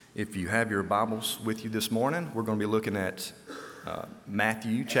If you have your Bibles with you this morning, we're going to be looking at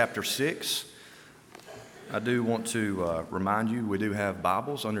Matthew chapter 6. I do want to remind you we do have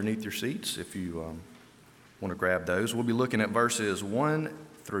Bibles underneath your seats if you want to grab those. We'll be looking at verses 1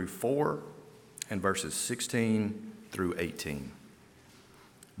 through 4 and verses 16 through 18.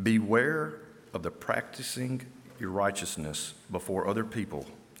 Beware of the practicing your righteousness before other people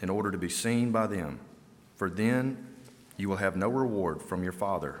in order to be seen by them, for then you will have no reward from your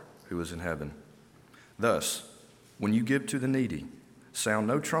Father who is in heaven. Thus, when you give to the needy, sound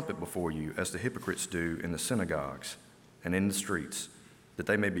no trumpet before you as the hypocrites do in the synagogues and in the streets, that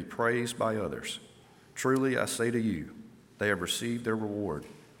they may be praised by others. Truly, I say to you, they have received their reward.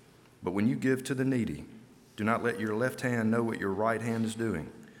 But when you give to the needy, do not let your left hand know what your right hand is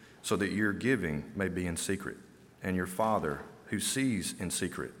doing, so that your giving may be in secret, and your Father who sees in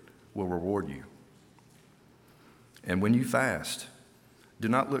secret will reward you. And when you fast, do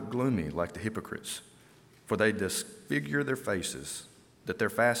not look gloomy like the hypocrites, for they disfigure their faces, that their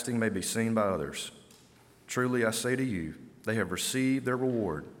fasting may be seen by others. Truly, I say to you, they have received their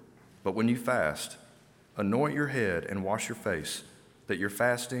reward. But when you fast, anoint your head and wash your face, that your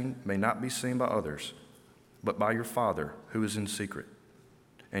fasting may not be seen by others, but by your Father who is in secret.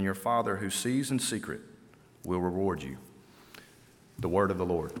 And your Father who sees in secret will reward you. The word of the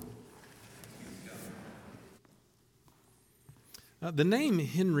Lord. The name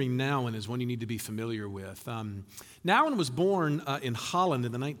Henry Nouwen is one you need to be familiar with. Nouwen was born in Holland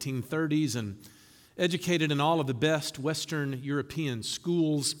in the 1930s and educated in all of the best Western European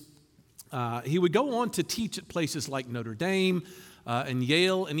schools. He would go on to teach at places like Notre Dame and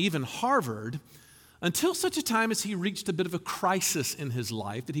Yale and even Harvard until such a time as he reached a bit of a crisis in his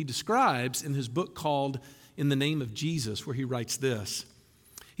life that he describes in his book called In the Name of Jesus, where he writes this.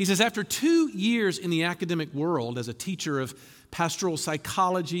 He says, after 2 years in the academic world as a teacher of pastoral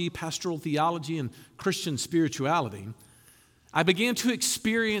psychology, pastoral theology, and Christian spirituality, I began to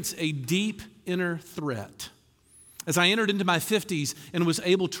experience a deep inner threat. As I entered into my 50s and was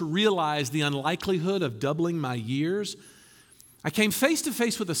able to realize the unlikelihood of doubling my years, I came face to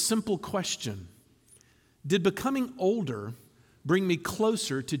face with a simple question. Did becoming older bring me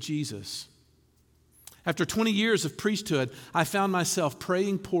closer to Jesus? After 20 years of priesthood, I found myself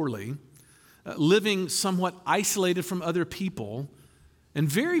praying poorly, living somewhat isolated from other people, and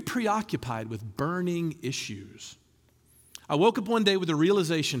very preoccupied with burning issues. I woke up one day with the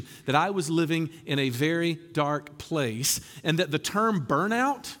realization that I was living in a very dark place and that the term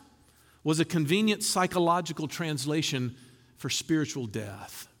burnout was a convenient psychological translation for spiritual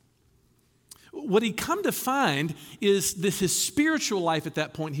death. What he'd come to find is that his spiritual life at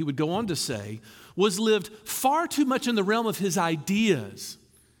that point, he would go on to say, was lived far too much in the realm of his ideas.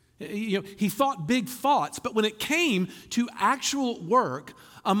 He thought big thoughts, but when it came to actual work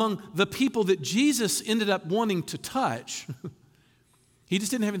among the people that Jesus ended up wanting to touch, he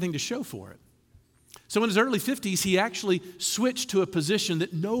just didn't have anything to show for it. So in his early 50s, he actually switched to a position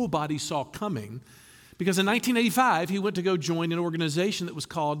that nobody saw coming, because in 1985, he went to go join an organization that was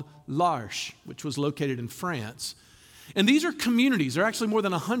called L'Arche, which was located in France. And these are communities, there are actually more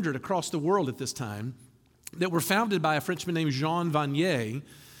than 100 across the world at this time, that were founded by a Frenchman named Jean Vanier,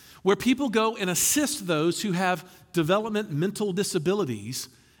 where people go and assist those who have development mental disabilities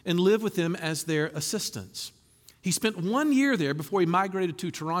and live with them as their assistants. He spent 1 year there before he migrated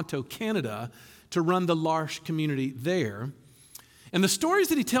to Toronto, Canada, to run the L'Arche community there. And the stories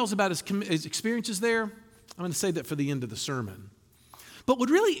that he tells about his experiences there, I'm going to save that for the end of the sermon. But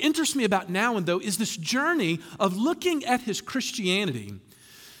what really interests me about Nouwen, though, is this journey of looking at his Christianity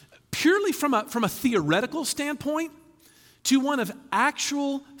purely from a theoretical standpoint to one of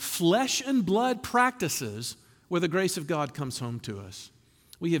actual flesh and blood practices where the grace of God comes home to us.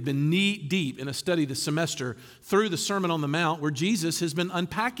 We have been knee-deep in a study this semester through the Sermon on the Mount where Jesus has been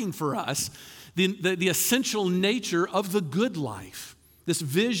unpacking for us the essential nature of the good life, this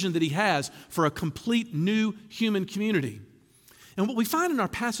vision that he has for a complete new human community. And what we find in our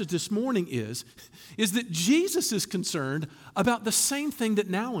passage this morning is that Jesus is concerned about the same thing that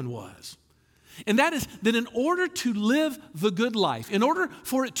Nouwen was. And that is that in order to live the good life, in order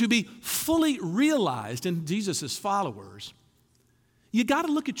for it to be fully realized in Jesus' followers, you got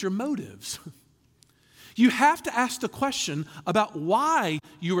to look at your motives. You have to ask the question about why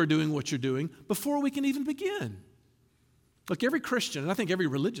you are doing what you're doing before we can even begin. Look, every Christian, and I think every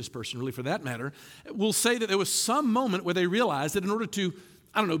religious person really for that matter, will say that there was some moment where they realized that in order to,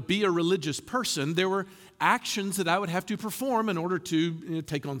 be a religious person, there were actions that I would have to perform in order to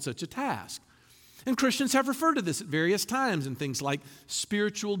take on such a task. And Christians have referred to this at various times in things like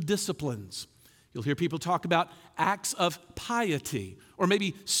spiritual disciplines, You'll hear people talk about acts of piety or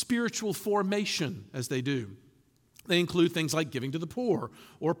maybe spiritual formation as they do. They include things like giving to the poor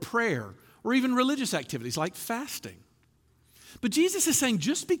or prayer or even religious activities like fasting. But Jesus is saying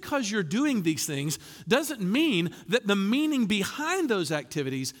just because you're doing these things doesn't mean that the meaning behind those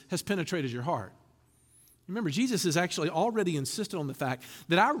activities has penetrated your heart. Remember, Jesus has actually already insisted on the fact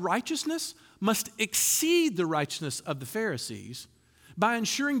that our righteousness must exceed the righteousness of the Pharisees by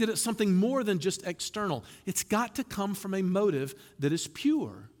ensuring that it's something more than just external. It's got to come from a motive that is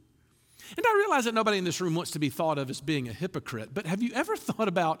pure. And I realize that nobody in this room wants to be thought of as being a hypocrite, but have you ever thought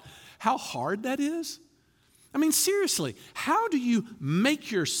about how hard that is? I mean, seriously, how do you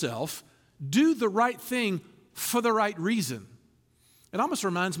make yourself do the right thing for the right reason? It almost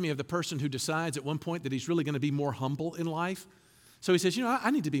reminds me of the person who decides at one point that he's really going to be more humble in life. So he says,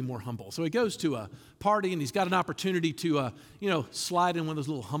 I need to be more humble. So he goes to a party and he's got an opportunity to, slide in one of those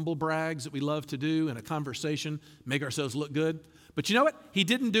little humble brags that we love to do in a conversation, make ourselves look good. But you know what? He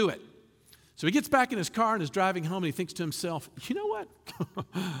didn't do it. So he gets back in his car and is driving home and he thinks to himself, you know what?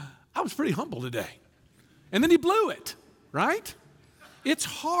 I was pretty humble today. And then he blew it, right? It's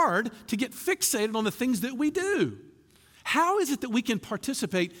hard to get fixated on the things that we do. How is it that we can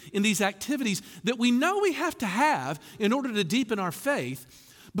participate in these activities that we know we have to have in order to deepen our faith,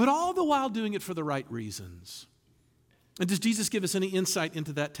 but all the while doing it for the right reasons? And does Jesus give us any insight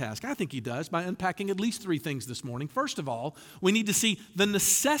into that task? I think he does by unpacking at least three things this morning. First of all, we need to see the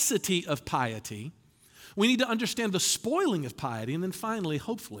necessity of piety. We need to understand the spoiling of piety. And then finally,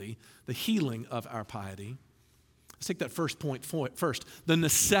 hopefully, the healing of our piety. Let's take that first point first, the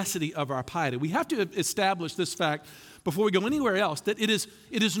necessity of our piety. We have to establish this fact before we go anywhere else, that it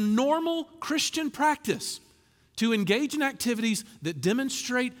is normal Christian practice to engage in activities that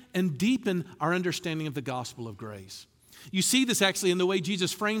demonstrate and deepen our understanding of the gospel of grace. You see this actually in the way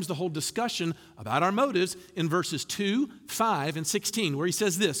Jesus frames the whole discussion about our motives in verses 2, 5, and 16, where he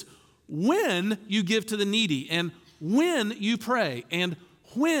says this, when you give to the needy, and when you pray, and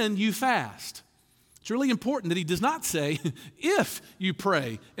when you fast. It's really important that he does not say, if you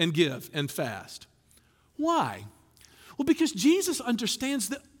pray and give and fast. Why? Well, because Jesus understands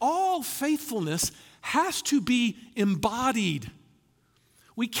that all faithfulness has to be embodied.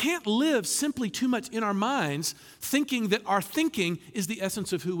 We can't live simply too much in our minds thinking that our thinking is the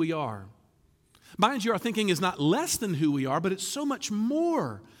essence of who we are. Mind you, our thinking is not less than who we are, but it's so much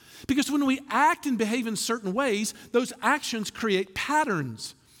more. Because when we act and behave in certain ways, those actions create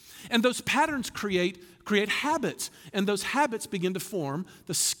patterns. And those patterns create habits. And those habits begin to form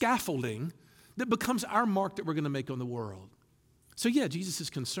the scaffolding that becomes our mark that we're going to make on the world. So yeah, Jesus is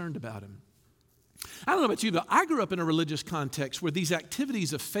concerned about him. I don't know about you, but I grew up in a religious context where these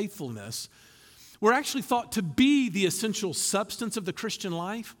activities of faithfulness were actually thought to be the essential substance of the Christian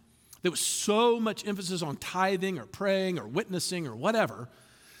life. There was so much emphasis on tithing or praying or witnessing or whatever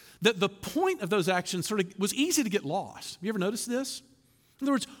that the point of those actions sort of was easy to get lost. Have you ever noticed this? In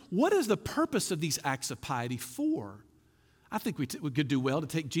other words, what is the purpose of these acts of piety for? I think we could do well to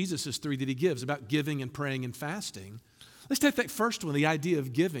take Jesus' three that he gives about giving and praying and fasting. Let's take that first one, the idea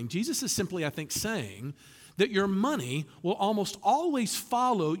of giving. Jesus is simply, I think, saying that your money will almost always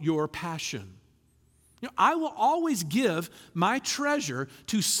follow your passion. I will always give my treasure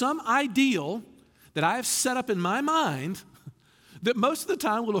to some ideal that I have set up in my mind that most of the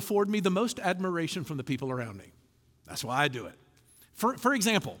time will afford me the most admiration from the people around me. That's why I do it. For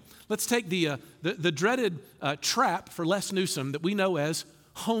example, let's take the dreaded trap for Les Newsom that we know as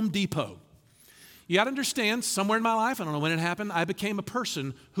Home Depot. You got to understand, somewhere in my life, I don't know when it happened, I became a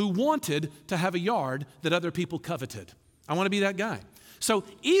person who wanted to have a yard that other people coveted. I want to be that guy. So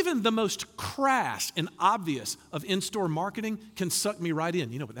even the most crass and obvious of in-store marketing can suck me right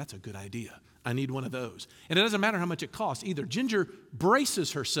in. You know, but that's a good idea. I need one of those. And it doesn't matter how much it costs either. Ginger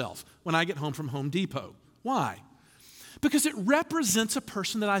braces herself when I get home from Home Depot. Why? Because it represents a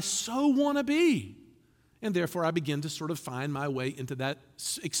person that I so want to be. And therefore, I begin to sort of find my way into that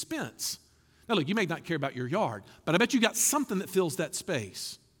expense. Now, look, you may not care about your yard, but I bet you got something that fills that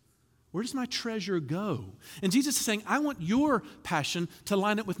space. Where does my treasure go? And Jesus is saying, I want your passion to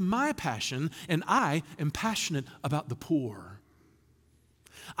line up with my passion, and I am passionate about the poor.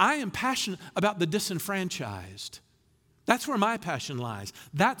 I am passionate about the disenfranchised. That's where my passion lies.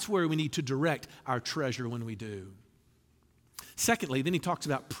 That's where we need to direct our treasure when we do. Secondly, then he talks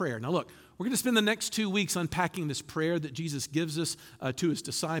about prayer. Now look, we're going to spend the next 2 weeks unpacking this prayer that Jesus gives us to his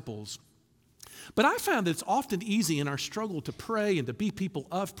disciples. But I found that it's often easy in our struggle to pray and to be people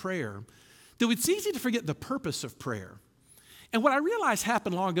of prayer that it's easy to forget the purpose of prayer. And what I realized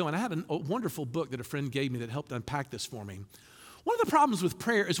happened long ago, and I had a wonderful book that a friend gave me that helped unpack this for me, One of the problems with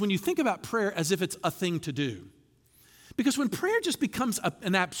prayer is when you think about prayer as if it's a thing to do. Because when prayer just becomes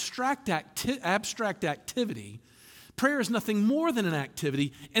an abstract activity, prayer is nothing more than an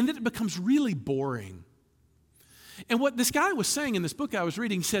activity, and then it becomes really boring. And what this guy was saying in this book I was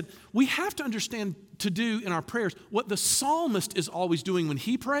reading, he said, we have to understand to do in our prayers what the psalmist is always doing when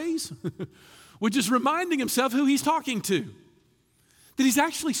he prays, which is reminding himself who he's talking to. That he's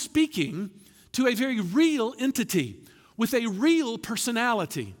actually speaking to a very real entity with a real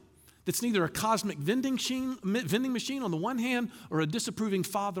personality that's neither a cosmic vending machine on the one hand or a disapproving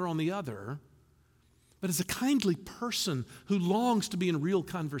father on the other, but is a kindly person who longs to be in real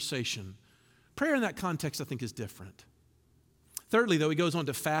conversation. Prayer in that context, I think, is different. Thirdly, though, he goes on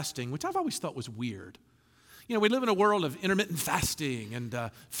to fasting, which I've always thought was weird. You know, we live in a world of intermittent fasting and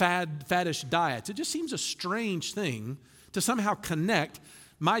faddish diets. It just seems a strange thing to somehow connect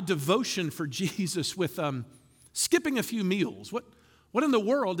my devotion for Jesus with skipping a few meals. What in the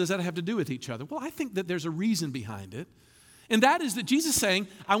world does that have to do with each other? Well, I think that there's a reason behind it. And that is that Jesus is saying,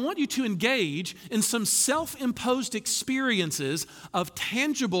 I want you to engage in some self-imposed experiences of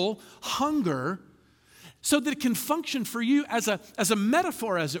tangible hunger so that it can function for you as a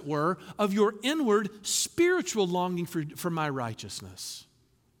metaphor, as it were, of your inward spiritual longing for my righteousness.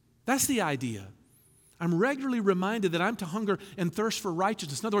 That's the idea. I'm regularly reminded that I'm to hunger and thirst for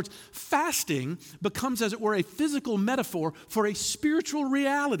righteousness. In other words, fasting becomes, as it were, a physical metaphor for a spiritual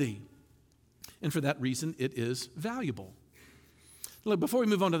reality. And for that reason, it is valuable. Look, before we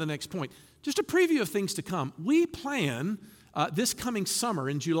move on to the next point, just a preview of things to come. We plan this coming summer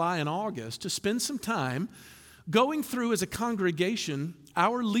in July and August to spend some time going through as a congregation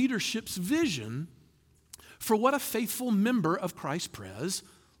our leadership's vision for what a faithful member of Christ Pres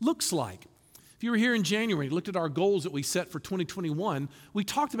looks like. If you were here in January, looked at our goals that we set for 2021, we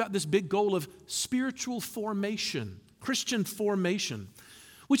talked about this big goal of spiritual formation, Christian formation,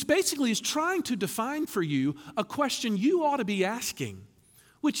 which basically is trying to define for you a question you ought to be asking,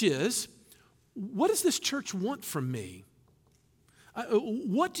 which is, what does this church want from me?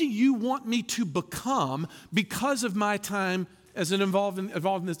 What do you want me to become because of my time as an involvement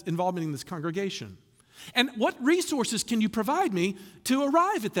in this congregation? And what resources can you provide me to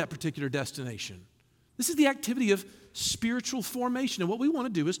arrive at that particular destination? This is the activity of spiritual formation. And what we want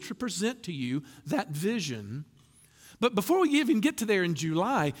to do is to present to you that vision. But before we even get to there in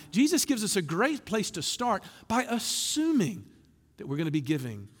July, Jesus gives us a great place to start by assuming that we're going to be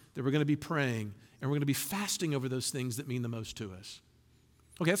giving, that we're going to be praying, and we're going to be fasting over those things that mean the most to us.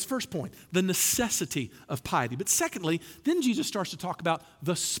 Okay, that's the first point, the necessity of piety. But secondly, then Jesus starts to talk about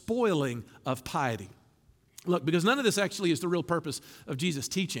the spoiling of piety. Look, because none of this actually is the real purpose of Jesus'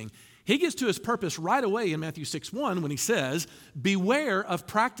 teaching. He gets to his purpose right away in Matthew 6:1 when he says, beware of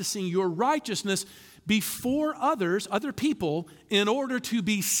practicing your righteousness before other people, in order to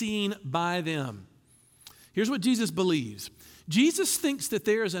be seen by them. Here's what Jesus believes. Jesus thinks that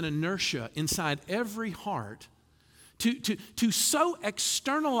there is an inertia inside every heart to so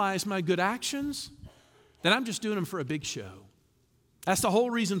externalize my good actions that I'm just doing them for a big show. That's the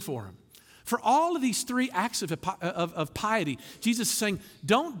whole reason for them. For all of these three acts of piety, Jesus is saying,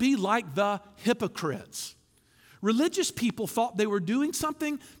 don't be like the hypocrites. Religious people thought they were doing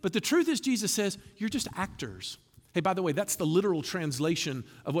something, but the truth is, Jesus says, you're just actors. Hey, by the way, that's the literal translation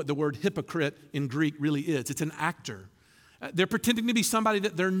of what the word hypocrite in Greek really is. It's an actor. They're pretending to be somebody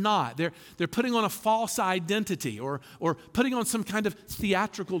that they're not. They're putting on a false identity or putting on some kind of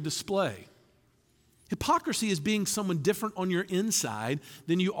theatrical display. Hypocrisy is being someone different on your inside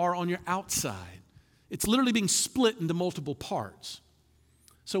than you are on your outside. It's literally being split into multiple parts.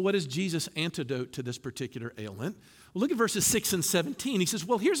 So what is Jesus' antidote to this particular ailment? Well, look at verses 6 and 17. He says,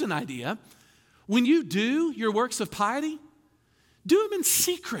 well, here's an idea. When you do your works of piety, do them in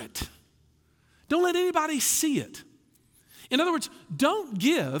secret. Don't let anybody see it. In other words, don't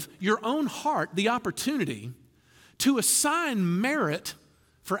give your own heart the opportunity to assign merit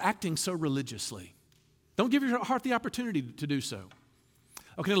for acting so religiously. Don't give your heart the opportunity to do so.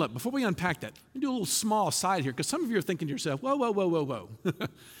 Okay, now look, before we unpack that, let me do a little small aside here, because some of you are thinking to yourself, whoa.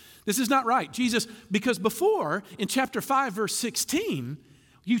 This is not right. Jesus, because before, in chapter 5, verse 16,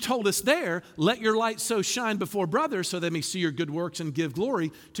 you told us there, let your light so shine before brothers so they may see your good works and give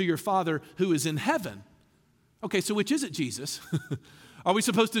glory to your Father who is in heaven. Okay, so which is it, Jesus? Are we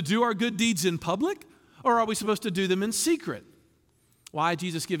supposed to do our good deeds in public, or are we supposed to do them in secret? Why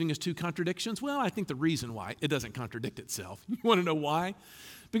Jesus giving us two contradictions? Well, I think the reason why, it doesn't contradict itself. You want to know why?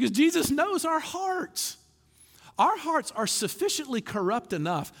 Because Jesus knows our hearts. Our hearts are sufficiently corrupt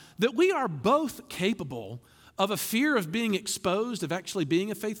enough that we are both capable of a fear of being exposed, of actually being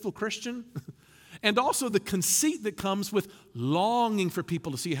a faithful Christian, and also the conceit that comes with longing for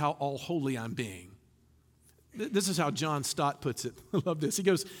people to see how all holy I'm being. This is how John Stott puts it. I love this. He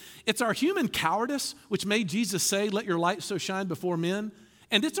goes, it's our human cowardice which made Jesus say, let your light so shine before men.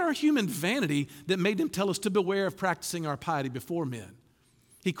 And it's our human vanity that made him tell us to beware of practicing our piety before men.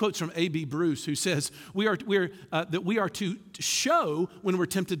 He quotes from A.B. Bruce, who says, that we are to show when we're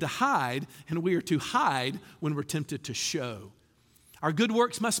tempted to hide, and we are to hide when we're tempted to show. Our good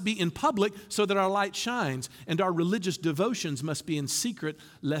works must be in public so that our light shines, and our religious devotions must be in secret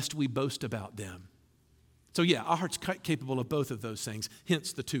lest we boast about them. So yeah, our heart's capable of both of those things,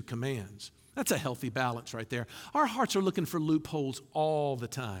 hence the two commands. That's a healthy balance right there. Our hearts are looking for loopholes all the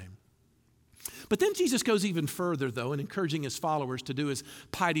time. But then Jesus goes even further, though, in encouraging his followers to do his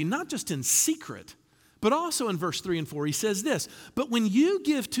piety, not just in secret, but also in verse 3 and 4. He says this, but when you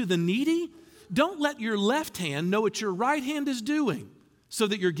give to the needy, don't let your left hand know what your right hand is doing, so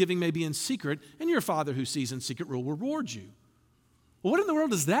that your giving may be in secret, and your Father who sees in secret will reward you. Well, what in the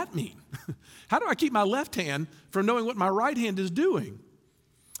world does that mean? How do I keep my left hand from knowing what my right hand is doing?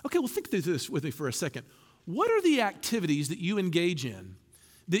 Okay, well, think through this with me for a second. What are the activities that you engage in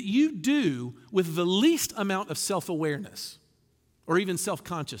that you do with the least amount of self-awareness or even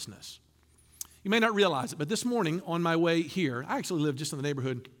self-consciousness? You may not realize it, but this morning on my way here, I actually live just in the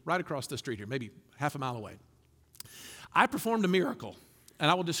neighborhood right across the street here, maybe half a mile away. I performed a miracle,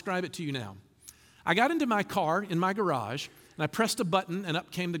 and I will describe it to you now. I got into my car in my garage, and I pressed a button, and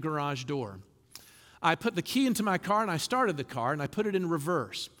up came the garage door. I put the key into my car, and I started the car, and I put it in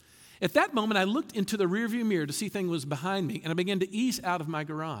reverse. At that moment, I looked into the rearview mirror to see things was behind me, and I began to ease out of my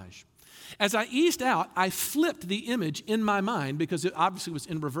garage. As I eased out, I flipped the image in my mind because it obviously was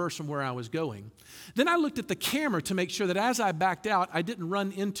in reverse from where I was going. Then I looked at the camera to make sure that as I backed out, I didn't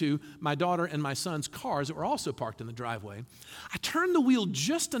run into my daughter and my son's cars that were also parked in the driveway. I turned the wheel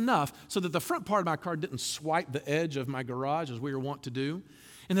just enough so that the front part of my car didn't swipe the edge of my garage as we were wont to do.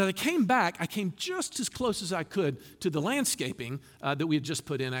 And as I came back, I came just as close as I could to the landscaping that we had just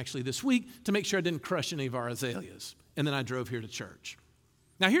put in actually this week to make sure I didn't crush any of our azaleas. And then I drove here to church.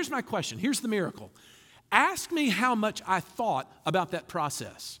 Now, here's my question. Here's the miracle. Ask me how much I thought about that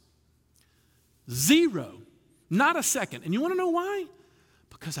process. 0. Not a second. And you want to know why?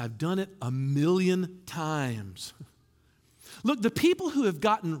 Because I've done it 1,000,000 times. Look, the people who have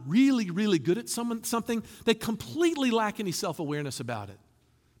gotten really, really good at something, they completely lack any self-awareness about it.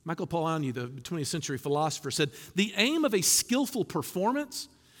 Michael Polanyi, the 20th century philosopher, said, the aim of a skillful performance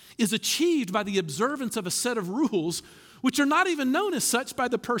is achieved by the observance of a set of rules which are not even known as such by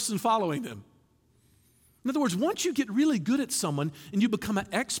the person following them. In other words, once you get really good at someone and you become an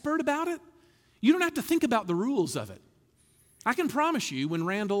expert about it, you don't have to think about the rules of it. I can promise you when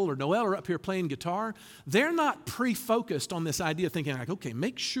Randall or Noel are up here playing guitar, they're not pre-focused on this idea of thinking like, okay,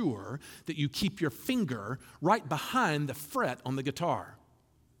 make sure that you keep your finger right behind the fret on the guitar.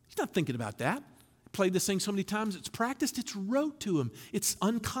 He's not thinking about that. Played this thing so many times, it's practiced, it's rote to him, it's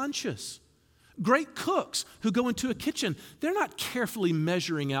unconscious. Great cooks who go into a kitchen, they're not carefully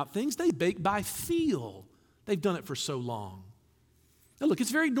measuring out things, they bake by feel. They've done it for so long. Now look,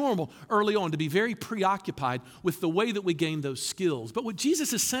 it's very normal early on to be very preoccupied with the way that we gain those skills. But what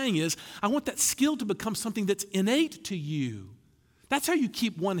Jesus is saying is, I want that skill to become something that's innate to you. That's how you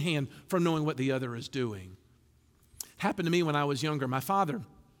keep one hand from knowing what the other is doing. It happened to me when I was younger. My father,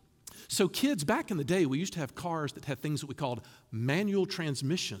 so kids, back in the day, we used to have cars that had things that we called manual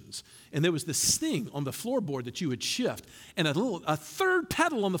transmissions. And there was this thing on the floorboard that you would shift, and a third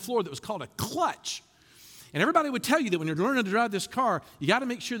pedal on the floor that was called a clutch. And everybody would tell you that when you're learning to drive this car, you got to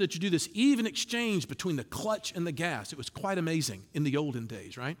make sure that you do this even exchange between the clutch and the gas. It was quite amazing in the olden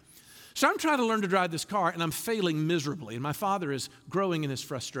days, right? So I'm trying to learn to drive this car, and I'm failing miserably. And my father is growing in his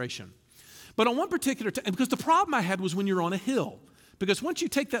frustration. But on one particular time, because the problem I had was when you're on a hill. Because once you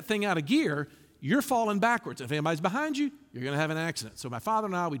take that thing out of gear, you're falling backwards. If anybody's behind you, you're going to have an accident. So my father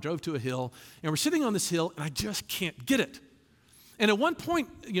and I, we drove to a hill, and we're sitting on this hill, and I just can't get it. And at one point,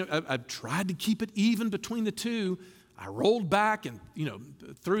 I tried to keep it even between the two. I rolled back and,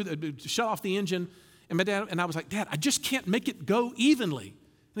 shut off the engine. And my dad, and I was like, Dad, I just can't make it go evenly.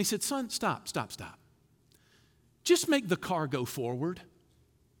 And he said, son, stop. Just make the car go forward.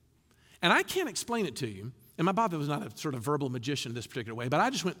 And I can't explain it to you. And my father was not a sort of verbal magician in this particular way, but I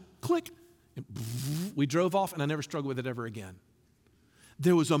just went click, and we drove off, and I never struggled with it ever again.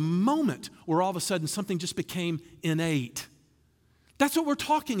 There was a moment where all of a sudden something just became innate. That's what we're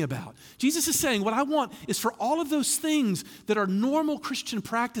talking about. Jesus is saying, what I want is for all of those things that are normal Christian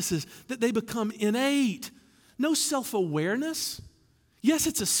practices, that they become innate. No self-awareness. Yes,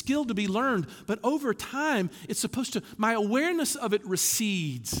 it's a skill to be learned, but over time, it's supposed to, my awareness of it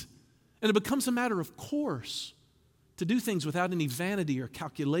recedes. And it becomes a matter of course to do things without any vanity or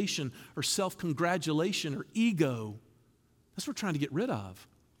calculation or self-congratulation or ego. That's what we're trying to get rid of.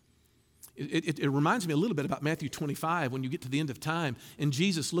 It reminds me a little bit about Matthew 25 when you get to the end of time and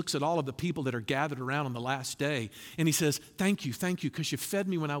Jesus looks at all of the people that are gathered around on the last day and he says, thank you, because you fed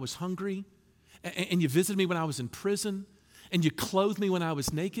me when I was hungry and you visited me when I was in prison and you clothed me when I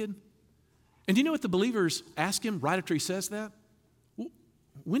was naked. And do you know what the believers ask him right after he says that?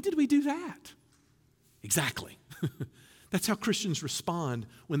 When did we do that? Exactly. That's how Christians respond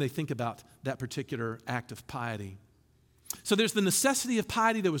when they think about that particular act of piety. So there's the necessity of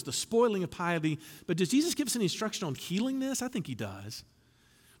piety, there was the spoiling of piety, but does Jesus give us any instruction on healing this? I think he does.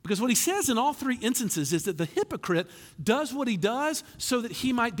 Because what he says in all three instances is that the hypocrite does what he does so that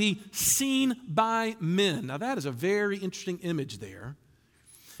he might be seen by men. Now that is a very interesting image there.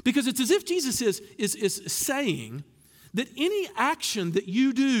 Because it's as if Jesus is saying that any action that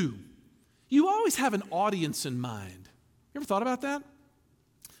you do, you always have an audience in mind. You ever thought about that?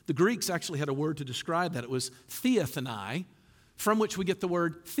 The Greeks actually had a word to describe that. It was theathenai, from which we get the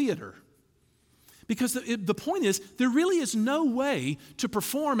word theater. Because the point is, there really is no way to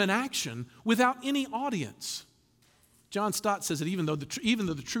perform an action without any audience. John Stott says that even though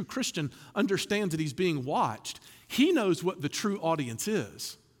the true Christian understands that he's being watched, he knows what the true audience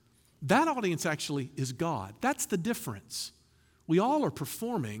is. That audience actually is God. That's the difference. We all are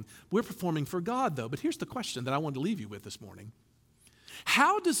performing. We're performing for God, though. But here's the question that I wanted to leave you with this morning.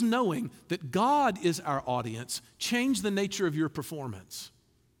 How does knowing that God is our audience change the nature of your performance?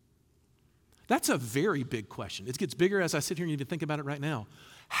 That's a very big question. It gets bigger as I sit here and even think about it right now.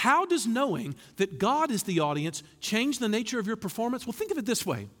 How does knowing that God is the audience change the nature of your performance? Well, think of it this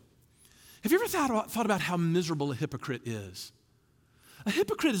way. Have you ever thought about how miserable a hypocrite is? A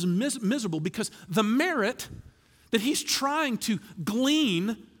hypocrite is miserable because the merit that he's trying to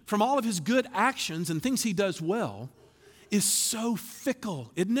glean from all of his good actions and things he does well is so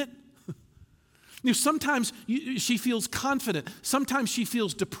fickle, isn't it? Sometimes she feels confident. Sometimes she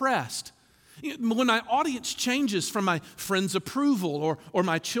feels depressed. When my audience changes from my friend's approval or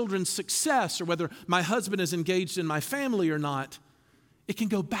my children's success or whether my husband is engaged in my family or not, it can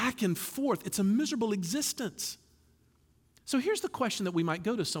go back and forth. It's a miserable existence. So here's the question that we might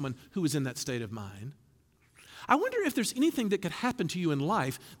go to someone who is in that state of mind. I wonder if there's anything that could happen to you in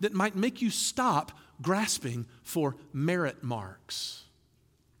life that might make you stop grasping for merit marks.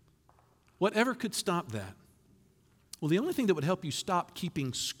 Whatever could stop that? Well, the only thing that would help you stop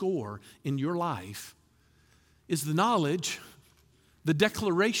keeping score in your life is the knowledge, the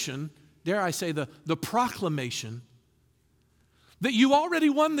declaration, dare I say, the proclamation that you already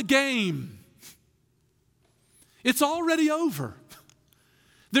won the game. It's already over.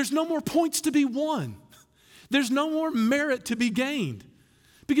 There's no more points to be won. There's no more merit to be gained.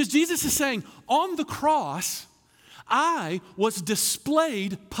 Because Jesus is saying, on the cross, I was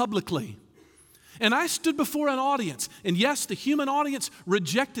displayed publicly. And I stood before an audience. And yes, the human audience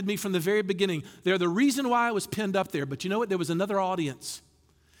rejected me from the very beginning. They're the reason why I was pinned up there. But you know what? There was another audience.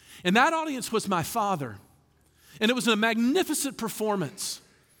 And that audience was my Father. And it was a magnificent performance.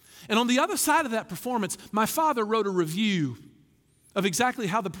 And on the other side of that performance, my Father wrote a review of exactly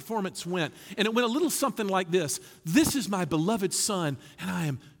how the performance went. And it went a little something like this. This is my beloved Son, and I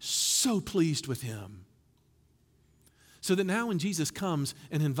am so pleased with him. So that now when Jesus comes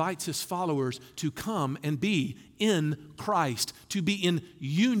and invites his followers to come and be in Christ, to be in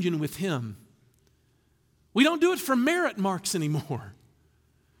union with him, we don't do it for merit marks anymore.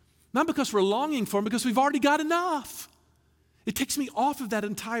 Not because we're longing for them, because we've already got enough. It takes me off of that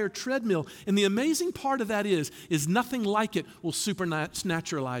entire treadmill. And the amazing part of that is nothing like it will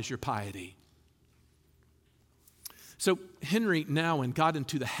supernaturalize your piety. So Henry Newsom got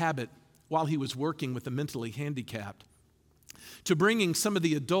into the habit while he was working with the mentally handicapped to bringing some of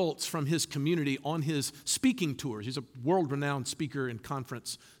the adults from his community on his speaking tours. He's a world-renowned speaker and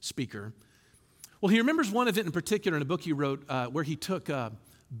conference speaker. Well, he remembers one event in particular in a book he wrote where he took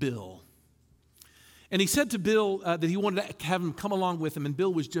Bill. And he said to Bill that he wanted to have him come along with him, and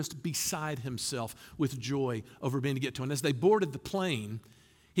Bill was just beside himself with joy over being to get to him. And as they boarded the plane,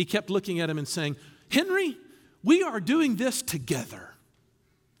 he kept looking at him and saying, "Henry, we are doing this together."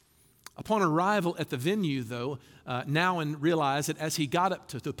 Upon arrival at the venue, though, Newsom realized that as he got up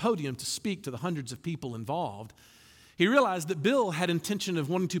to the podium to speak to the hundreds of people involved, he realized that Bill had intention of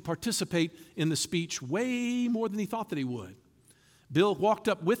wanting to participate in the speech way more than he thought that he would. Bill walked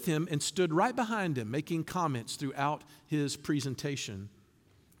up with him and stood right behind him, making comments throughout his presentation.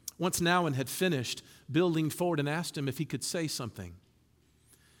 Once Newsom had finished, Bill leaned forward and asked him if he could say something.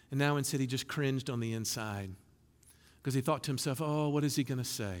 And Newsom said he just cringed on the inside because he thought to himself, oh, what is he going to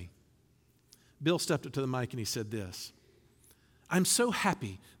say? Bill stepped up to the mic and he said this: "I'm so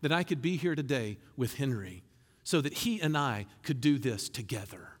happy that I could be here today with Henry so that he and I could do this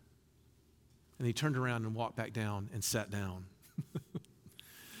together." And he turned around and walked back down and sat down.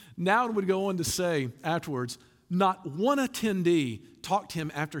 Nowden would go on to say afterwards, not one attendee talked to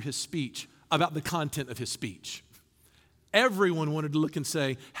him after his speech about the content of his speech. Everyone wanted to look and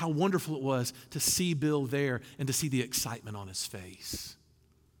say how wonderful it was to see Bill there and to see the excitement on his face.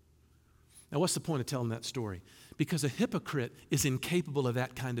 Now, what's the point of telling that story? Because a hypocrite is incapable of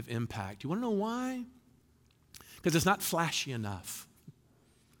that kind of impact. You want to know why? Because it's not flashy enough.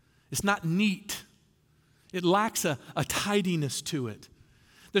 It's not neat. It lacks a tidiness to it.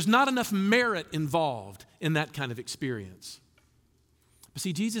 There's not enough merit involved in that kind of experience. But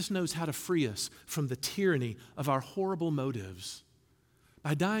see, Jesus knows how to free us from the tyranny of our horrible motives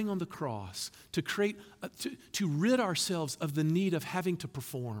by dying on the cross to rid ourselves of the need of having to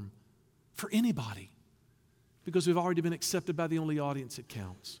perform for anybody, because we've already been accepted by the only audience that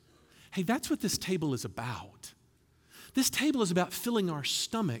counts. Hey, that's what this table is about. This table is about filling our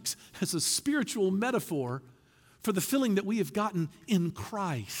stomachs as a spiritual metaphor for the filling that we have gotten in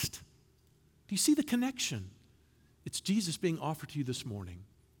Christ. Do you see the connection? It's Jesus being offered to you this morning.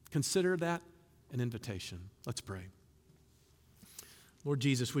 Consider that an invitation. Let's pray. Lord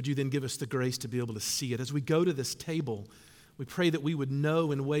Jesus, would you then give us the grace to be able to see it? As we go to this table, we pray that we would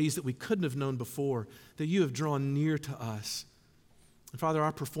know in ways that we couldn't have known before, that you have drawn near to us. And Father,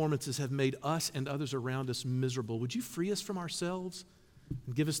 our performances have made us and others around us miserable. Would you free us from ourselves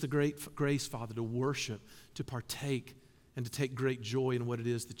and give us the great grace, Father, to worship, to partake, and to take great joy in what it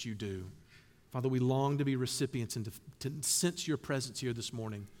is that you do. Father, we long to be recipients and to sense your presence here this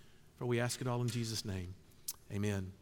morning. For we ask it all in Jesus' name. Amen.